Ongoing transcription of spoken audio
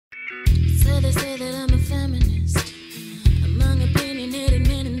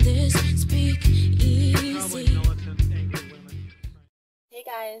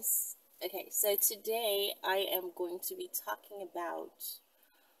guys. Okay, so today I am going to be talking about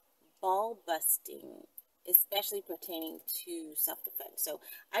ball busting, especially pertaining to self-defense. So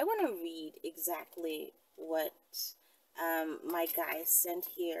I want to read exactly what my guy sent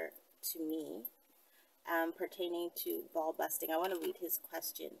here to me pertaining to ball busting. I want to read his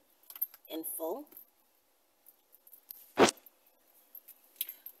question in full.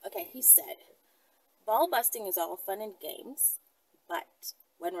 Okay, he said, ball busting is all fun and games, but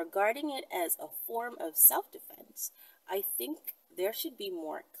when regarding it as a form of self-defense, I think there should be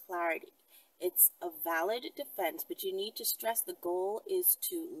more clarity. It's a valid defense, but you need to stress the goal is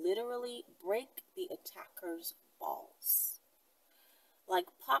to literally break the attacker's balls. Like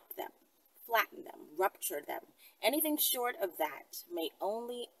pop them, flatten them, rupture them. Anything short of that may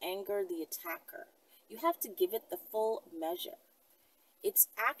only anger the attacker. You have to give it the full measure. It's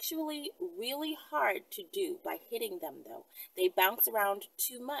actually really hard to do by hitting them, though. They bounce around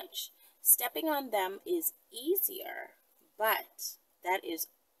too much. Stepping on them is easier, but that is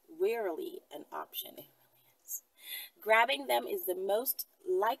rarely an option. It really is. Grabbing them is the most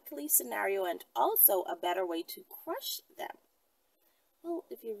likely scenario and also a better way to crush them. Well,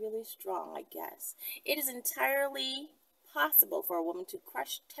 if you're really strong, I guess. It is entirely possible for a woman to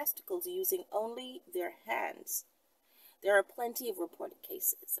crush testicles using only their hands. There are plenty of reported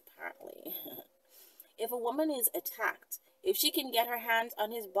cases, apparently. If a woman is attacked, if she can get her hands on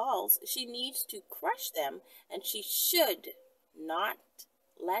his balls, she needs to crush them, and she should not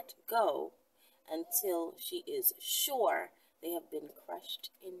let go until she is sure they have been crushed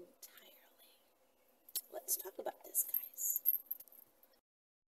entirely. Let's talk about this, guys.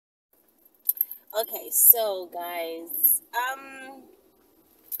 Okay, so guys,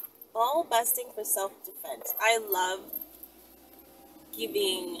 ball busting for self-defense. I love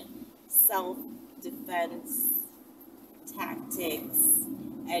giving self-defense tactics,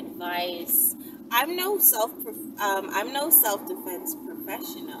 advice. I'm no self-defense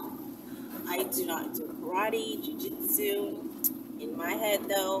professional. I do not do karate, jiu-jitsu. In my head,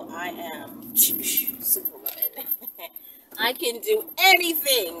 though, I am Superwoman. I can do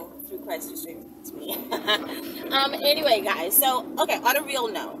anything through Christ who strengthens me. Anyway, guys. So, okay, on a real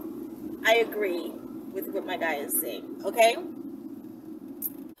note, I agree with what my guy is saying. Okay.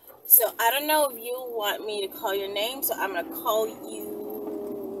 So, I don't know if you want me to call your name, so I'm going to call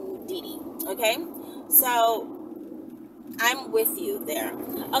you Dee, okay? So, I'm with you there.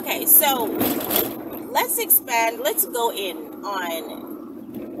 Okay, so, let's go in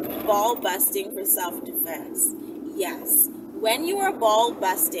on ball busting for self-defense. Yes, when you are ball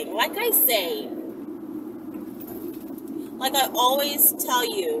busting, like I say, like I always tell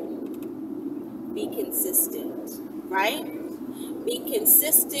you, be consistent, right? Be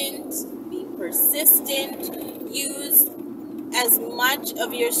consistent, be persistent, use as much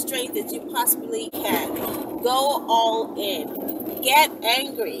of your strength as you possibly can. Go all in. Get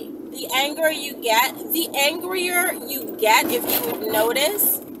angry. The angrier you get, if you would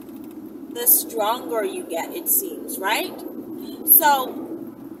notice, the stronger you get, it seems, right? So,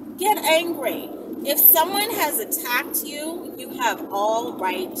 get angry. If someone has attacked you, you have all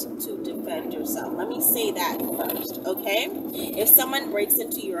right to defend yourself. Let me say that first, okay? If someone breaks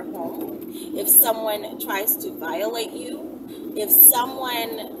into your home, if someone tries to violate you, if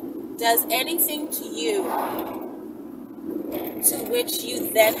someone does anything to you to which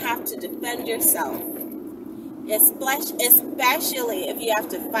you then have to defend yourself, especially if you have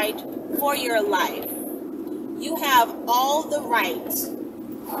to fight for your life, you have all the right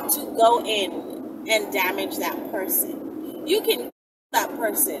to go in and damage that person. You can kill that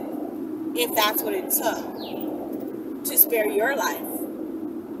person if that's what it took to spare your life.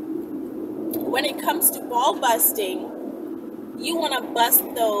 When it comes to ball busting, you want to bust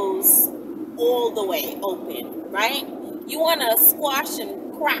those all the way open, right? You want to squash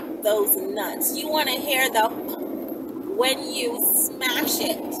and crack those nuts. You want to hear when you smash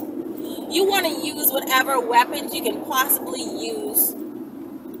it. You want to use whatever weapons you can possibly use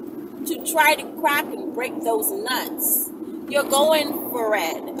to try to crack and break those nuts. You're going for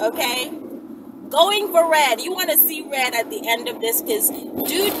red, okay? Going for red. You want to see red at the end of this because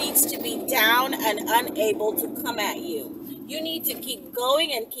dude needs to be down and unable to come at you. You need to keep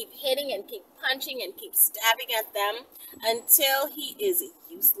going and keep hitting and keep punching and keep stabbing at them until he is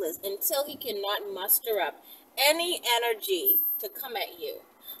useless, until he cannot muster up any energy to come at you.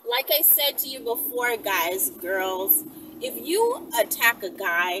 Like I said to you before, guys, girls, if you attack a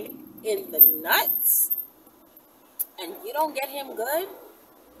guy in the nuts and you don't get him good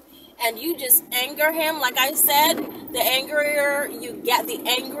and you just anger him, like I said, the angrier you get,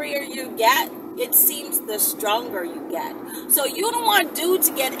 it seems the stronger you get. So you don't want dude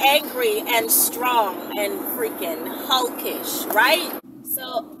to get angry and strong and freaking hulkish, right?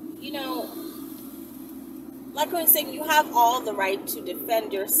 So, you know, like I was saying, you have all the right to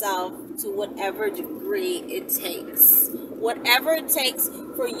defend yourself to whatever degree it takes. Whatever it takes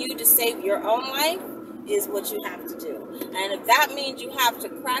for you to save your own life is what you have to do. And if that means you have to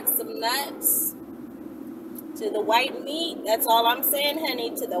crack some nuts to the white meat, that's all I'm saying,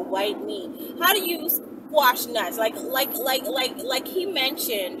 honey, to the white meat. How do you squash nuts? Like he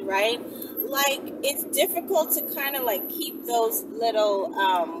mentioned, right? Like, it's difficult to kind of like keep those little,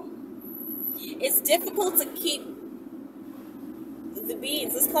 it's difficult to keep the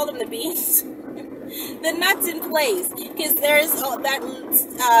beans, let's call them the beans, the nuts in place, because there's that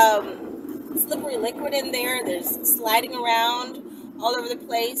slippery liquid in there. There's sliding around all over the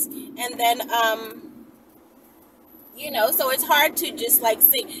place, and then you know, so it's hard to just like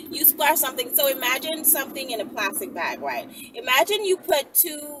say you splash something. So imagine something in a plastic bag, right? Imagine you put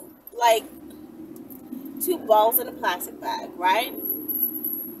two balls in a plastic bag, right?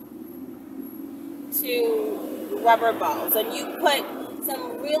 Two rubber balls, and you put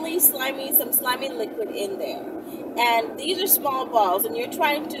some slimy liquid in there, and these are small balls, and you're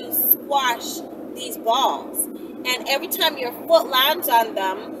trying to squash these balls, and every time your foot lands on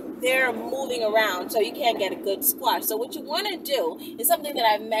them, they're moving around, so you can't get a good squash. So what you want to do is something that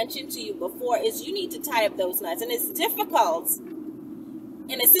I've mentioned to you before, is you need to tie up those nuts, and it's difficult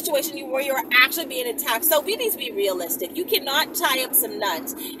in a situation where you're actually being attacked. So we need to be realistic. You cannot tie up some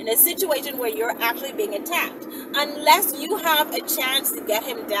nuts in a situation where you're actually being attacked unless you have a chance to get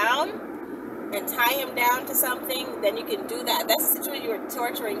him down and tie him down to something. Then you can do that. That's a situation you're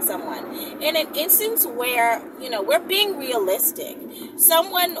torturing someone. In an instance where, you know, we're being realistic,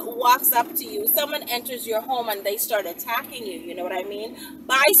 someone walks up to you, someone enters your home, and they start attacking you, you know what I mean,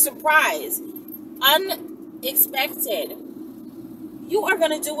 by surprise, unexpected, you are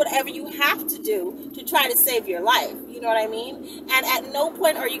going to do whatever you have to do to try to save your life. You know what I mean? And at no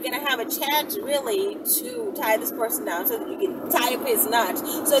point are you going to have a chance really to tie this person down so that you can tie up his nuts,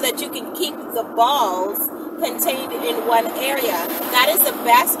 so that you can keep the balls contained in one area. That is the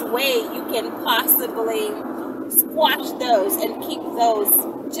best way you can possibly squash those and keep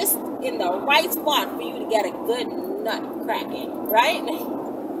those just in the right spot for you to get a good nut cracking, right?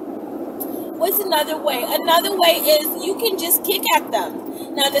 What's another way? Another way is you can just kick at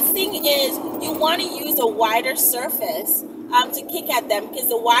them. Now the thing is, you want to use a wider surface to kick at them, because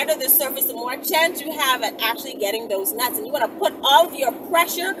the wider the surface, the more chance you have at actually getting those nuts. And you want to put all of your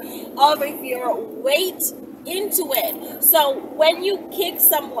pressure, all of your weight into it. So when you kick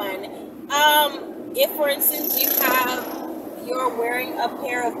someone, if for instance you're wearing a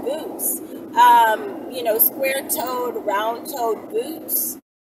pair of boots, you know, square-toed, round-toed boots,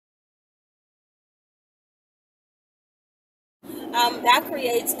 that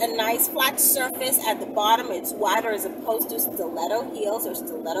creates a nice flat surface at the bottom. It's wider as opposed to stiletto heels or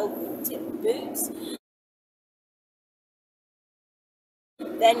stiletto tip boots.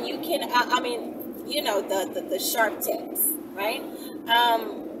 Then you can, you know, the sharp tips, right?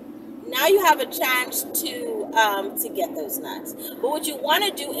 Now you have a chance to get those nuts. But what you want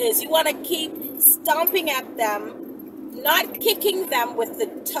to do is you want to keep stomping at them, not kicking them with the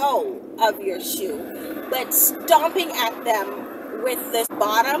toe of your shoe, but stomping at them with the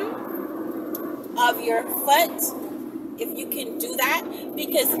bottom of your foot, if you can do that,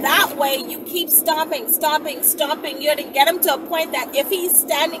 because that way you keep stomping. You're going to get him to a point that if he's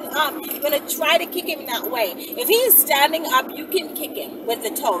standing up, you're going to try to kick him that way. If he's standing up, you can kick him with the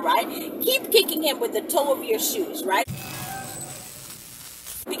toe, right? Keep kicking him with the toe of your shoes, right?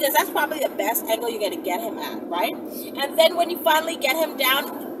 Because that's probably the best angle you're going to get him at, right? And then when you finally get him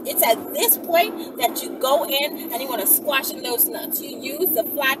down, it's at this point that you go in and you want to squash in those nuts. You use the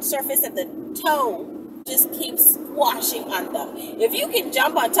flat surface of the toe, just keep squashing on them. If you can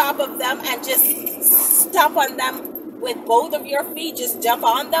jump on top of them and just stomp on them with both of your feet, just jump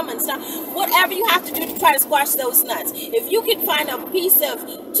on them and stuff, whatever you have to do to try to squash those nuts. If you can find a piece of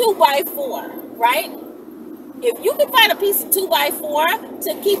 2x4, right? If you can find a piece of 2x4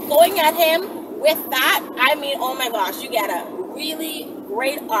 to keep going at him with that, I mean, oh my gosh, you get a really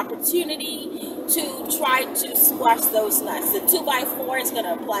great opportunity to try to squash those nuts. The 2x4 is going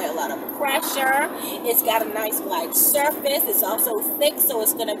to apply a lot of pressure. It's got a nice wide surface. It's also thick, so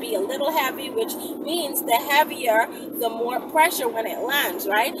it's going to be a little heavy, which means the heavier, the more pressure when it lands,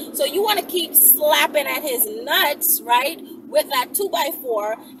 right? So you want to keep slapping at his nuts, right, with that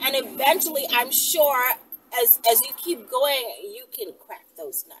 2x4, and eventually, I'm sure, as you keep going, you can crack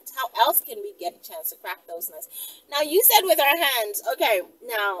those nuts? How else can we get a chance to crack those nuts? Now, you said with our hands. Okay,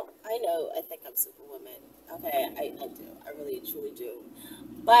 now, I know, I think I'm Superwoman. Okay, I do. I really, truly do.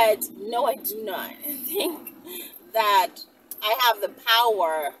 But, no, I do not think that I have the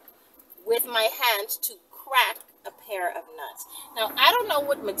power with my hands to crack a pair of nuts. Now, I don't know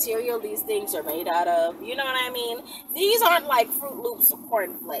what material these things are made out of. You know what I mean? These aren't like Fruit Loops or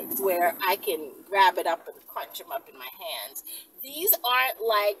Corn Flakes where I can grab it up and crunch them up in my hands. These aren't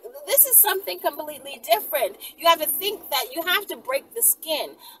like, this is something completely different. You have to think that you have to break the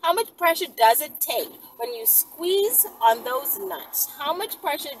skin. How much pressure does it take when you squeeze on those nuts? How much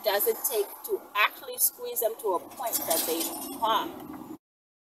pressure does it take to actually squeeze them to a point that they pop?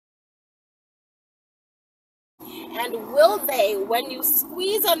 And will they, when you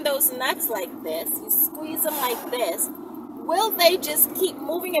squeeze on those nuts like this, you squeeze them like this, will they just keep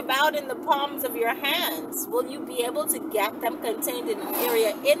moving about in the palms of your hands? Will you be able to get them contained in an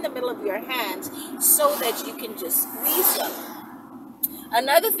area in the middle of your hands so that you can just squeeze them?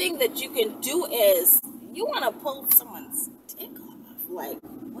 Another thing that you can do is, you want to pull someone's dick off. Like,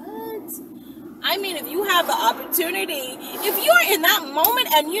 what? I mean, if you have the opportunity, if you're in that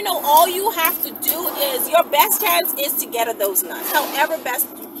moment and you know all you have to do is, your best chance is to get at those nuts, however best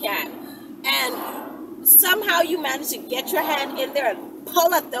you can. And somehow you manage to get your hand in there and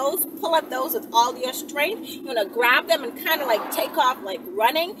pull at those with all your strength. You're going to grab them and kind of like take off like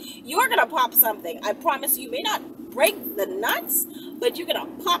running. You're going to pop something. I promise you may not break the nuts, but you're going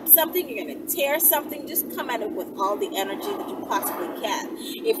to pop something, you're going to tear something. Just come at it with all the energy that you possibly can.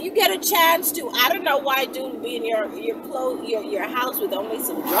 If you get a chance to, I don't know why dude be in your clothes, your house with only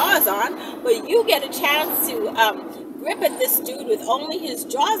some drawers on, but you get a chance to grip at this dude with only his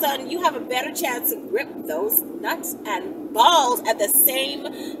jaws on, you have a better chance to grip those nuts and balls at the same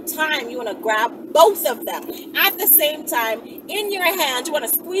time. You want to grab both of them at the same time in your hand. You want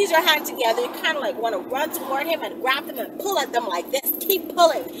to squeeze your hand together. You kind of like want to run toward him and grab them and pull at them like this. Keep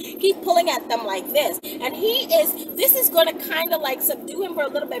pulling at them like this. And this is going to kind of like subdue him for a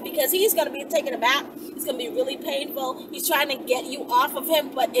little bit, because he's going to be taken aback. It's going to be really painful. He's trying to get you off of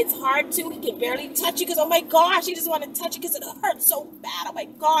him, but it's hard to. He can barely touch you because, oh my gosh, he just want to touch you because it hurts so bad. Oh my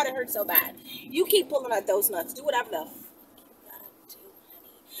God, it hurts so bad. You keep pulling at those nuts. Do whatever the fuck you gotta do,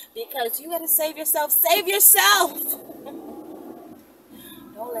 honey. Because you gotta save yourself. Save yourself!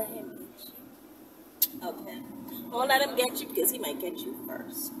 Don't let him get you. Okay? Don't let him get you, because he might get you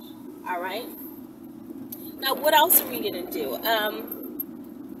first. Alright? Now, what else are we gonna do? I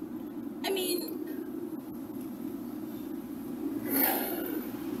mean,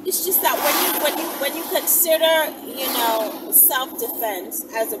 it's just that when you consider, self-defense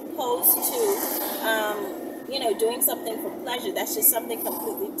as opposed to, doing something for pleasure, that's just something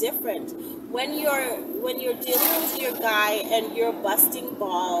completely different. When you're dealing with your guy and you're busting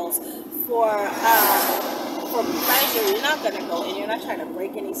balls for pleasure, you're not gonna go in. You're not trying to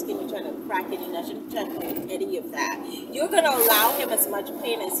break any skin. You're trying to crack any nuts. You're not trying to do any of that. You're gonna allow him as much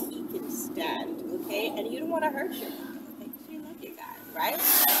pain as he can stand. Okay, and you don't want to hurt your guy. Okay, because you love your guy, right?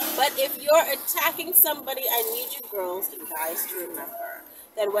 But if you're attacking somebody, I need you girls and guys to remember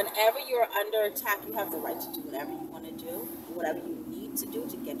that whenever you're under attack, you have the right to do whatever you want to do, whatever you need to do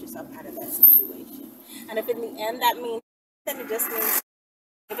to get yourself out of that situation. And if in the end that means, then it just means,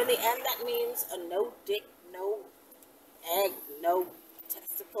 if in the end that means a no dick, no egg, no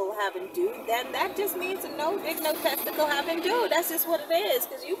testicle having dude, then that just means a no dick, no testicle having dude. That's just what it is.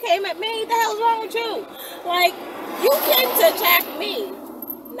 Because you came at me, what the hell's wrong with you? Like, you came to attack me.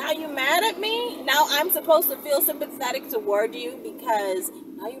 Now you mad at me? Now I'm supposed to feel sympathetic toward you because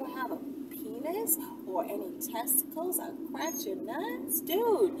now you don't have a penis or any testicles? I'll crack your nuts?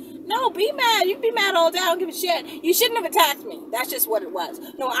 Dude, no, be mad. You can be mad all day. I don't give a shit. You shouldn't have attacked me. That's just what it was.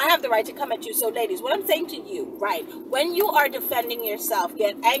 No, I have the right to come at you. So ladies, what I'm saying to you, right, when you are defending yourself,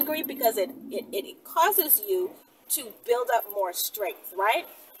 get angry because it causes you to build up more strength, right?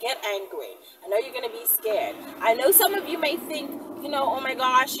 Get angry. I know you're going to be scared. I know some of you may think, oh my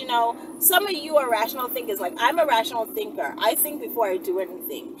gosh, some of you are rational thinkers. Like, I'm a rational thinker. I think before I do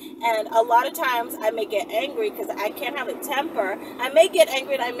anything. And a lot of times I may get angry because I can't have a temper. I may get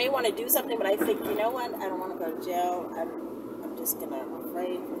angry and I may want to do something, but I think, you know what? I don't want to go to jail. I'm just going to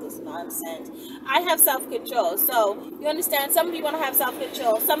refrain from this nonsense. I have self-control. So, you understand? Some of you want to have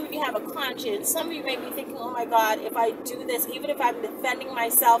self-control. Some of you have a conscience. Some of you may be thinking, oh my God, if I do this, even if I'm defending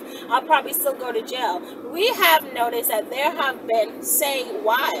myself, I'll probably still go to jail. We have noticed that there have been, say,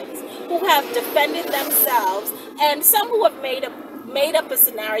 wives who have defended themselves, and some who have made up a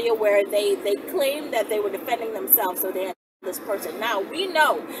scenario where they claimed that they were defending themselves, so they had this person. Now, we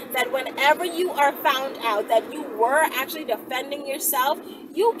know that whenever you are found out that you were actually defending yourself,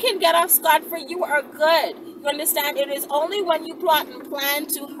 you can get off scot-free. You are good. You understand? It is only when you plot and plan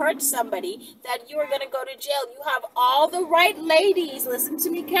to hurt somebody that you are going to go to jail. You have all the right, ladies. Listen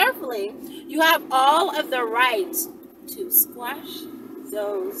to me carefully. You have all of the right to squash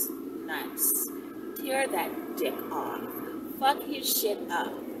those nuts. Tear that dick off. Fuck his shit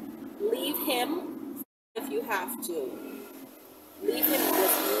up. Leave him if you have to. Leave him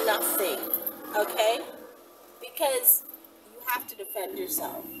with nothing, okay? Because you have to defend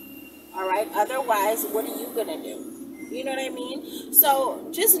yourself, all right? Otherwise, what are you gonna do? You know what I mean? So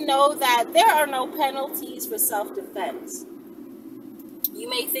just know that there are no penalties for self-defense. You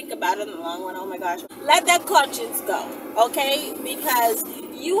may think about it in the long run, oh my gosh. Let that conscience go, okay? Because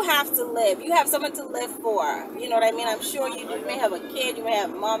you have to live. You have someone to live for. You know what I mean? I'm sure you do. You may have a kid. You may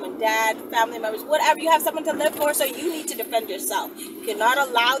have mom and dad, family members, whatever. You have someone to live for, so you need to defend yourself. You cannot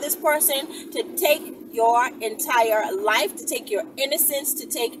allow this person to take your entire life, to take your innocence, to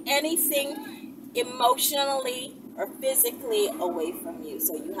take anything emotionally or physically away from you.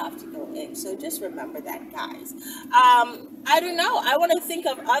 So you have to go in. So just remember that, guys. I don't know. I want to think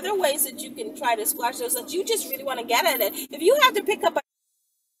of other ways that you can try to squash those, that you just really want to get at it. If you have to pick up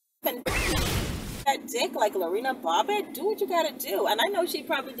that dick like Lorena Bobbitt, do what you gotta do. And I know she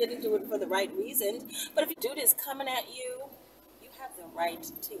probably didn't do it for the right reasons, but if a dude is coming at you, you have the right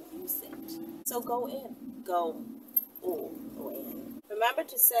to use it. So go in. Go in. Remember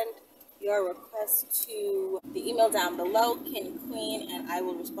to send your request to the email down below, KHIN, and I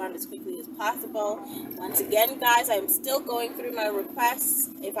will respond as quickly as possible. Once again, guys, I'm still going through my requests.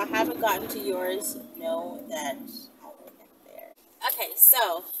 If I haven't gotten to yours, know that I will get there. Okay,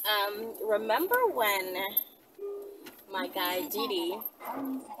 so remember when my guy Didi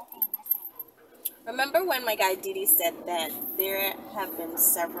said that there have been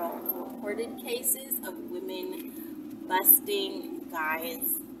several reported cases of women busting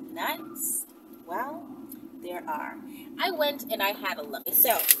guys' nuts? Well, there are. I went and I had a look.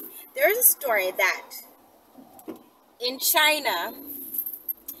 So there's a story that in China,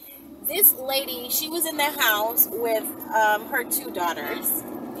 this lady, she was in the house with her two daughters.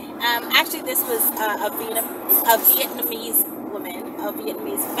 Actually, this was a Vietnamese woman, a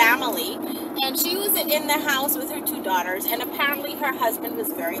Vietnamese family, and she was in the house with her two daughters, and apparently her husband was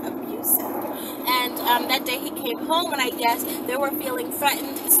very abusive. And that day he came home, and I guess they were feeling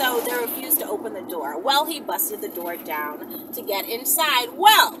threatened, so they refused to open the door. Well, he busted the door down to get inside.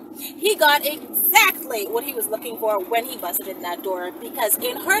 Well, he got exactly what he was looking for when he busted in that door, because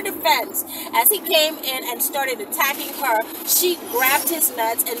in her defense, as he came in and started attacking her, she grabbed his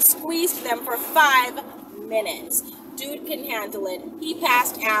nuts and squeezed them for 5 minutes. Dude couldn't handle it. He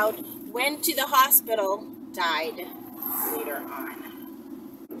passed out, went to the hospital, died later on.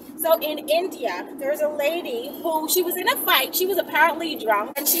 So in India, there's a lady who, she was in a fight. She was apparently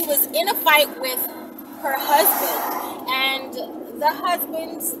drunk, and she was in a fight with her husband, and the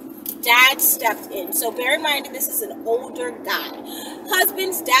husband's dad stepped in. So bear in mind, this is an older guy.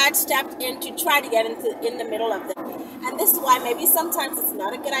 Husband's dad stepped in to try to get in the middle of the, and this is why maybe sometimes it's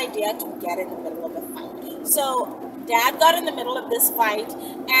not a good idea to get in the middle of a fight. So dad got in the middle of this fight,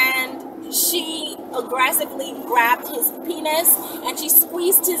 and she aggressively grabbed his penis, and she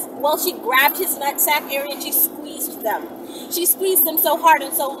squeezed his, well, she grabbed his nutsack area and she squeezed them. She squeezed them so hard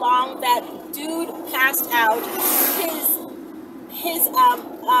and so long that dude passed out. His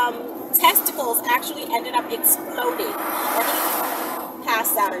testicles actually ended up exploding, and he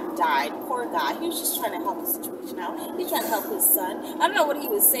passed out and died. Poor guy. He was just trying to help the situation out. He's trying to help his son. I don't know what he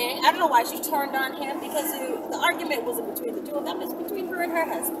was saying. I don't know why she turned on him, because the argument wasn't between the two of them. It was between her and her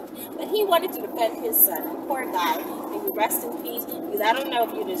husband. But he wanted to defend his son. And poor guy. May you rest in peace, because I don't know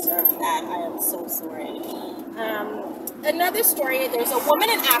if you deserve that. I am so sorry. Another story. There's a woman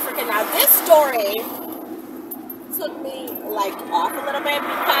in Africa. Now, this story took me like off a little bit,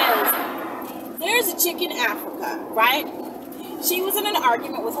 because there's a chick in Africa, right? She was in an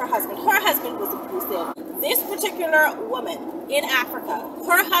argument with her husband. Her husband was abusive. This particular woman in Africa,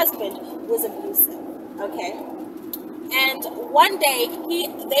 her husband was abusive, okay? And one day,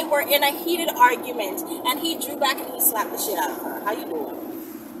 they were in a heated argument, and he drew back and he slapped the shit out of her. How you doing?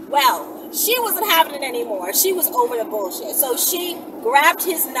 Well, she wasn't having it anymore. She was over the bullshit. So she grabbed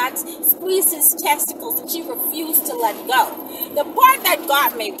his nuts, squeezed his testicles, and she refused to let go. The part that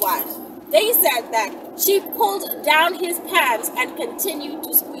got me was, they said that she pulled down his pants and continued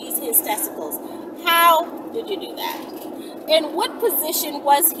to squeeze his testicles. How did you do that? In what position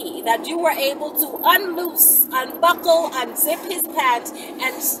was he that you were able to unloose, unbuckle, unzip his pants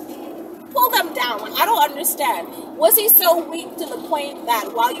and pull them down. Like, I don't understand. Was he so weak to the point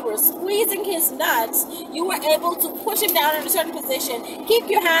that while you were squeezing his nuts, you were able to push him down in a certain position, keep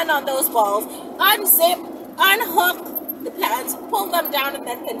your hand on those balls, unzip, unhook the pants, pull them down, and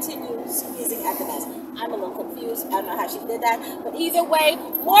then continue squeezing at the nuts? I'm a little confused. I don't know how she did that. But either way,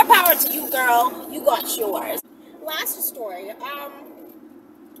 more power to you, girl. You got yours. Last story.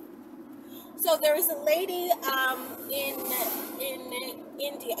 So there is a lady in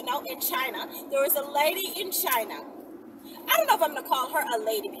China. There was a lady in China. I don't know if I'm gonna call her a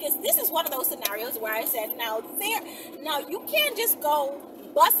lady, because this is one of those scenarios where I said, now you can't just go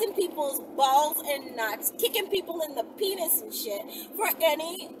busting people's balls and nuts, kicking people in the penis and shit for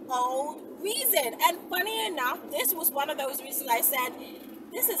any old reason. And funny enough, this was one of those reasons I said,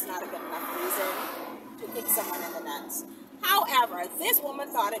 this is not a good enough reason to kick someone in the nuts. However, this woman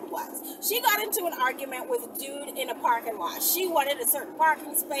thought it was. She got into an argument with a dude in a parking lot. She wanted a certain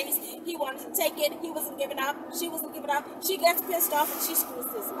parking space. He wanted to take it. He wasn't giving up. She wasn't giving up. She gets pissed off and she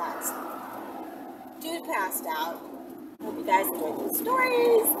squeezed his nuts. Dude passed out. Hope you guys enjoyed these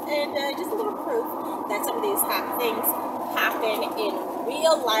stories, and just a little proof that some of these things happen in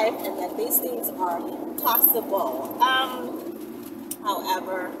real life and that these things are possible.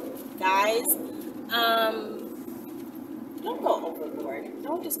 However, guys, don't go overboard.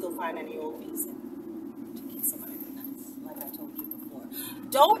 Don't just go find any old reason to kick somebody in the nuts, like I told you before.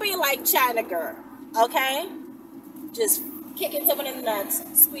 Don't be like China girl, okay? Just kicking someone in the nuts,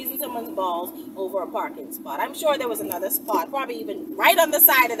 squeezing someone's balls over a parking spot. I'm sure there was another spot, probably even right on the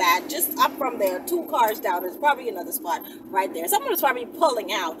side of that, just up from there, 2 cars down. There's probably another spot right there. Someone was probably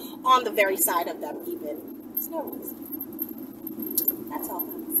pulling out on the very side of them even. There's no reason. That's all.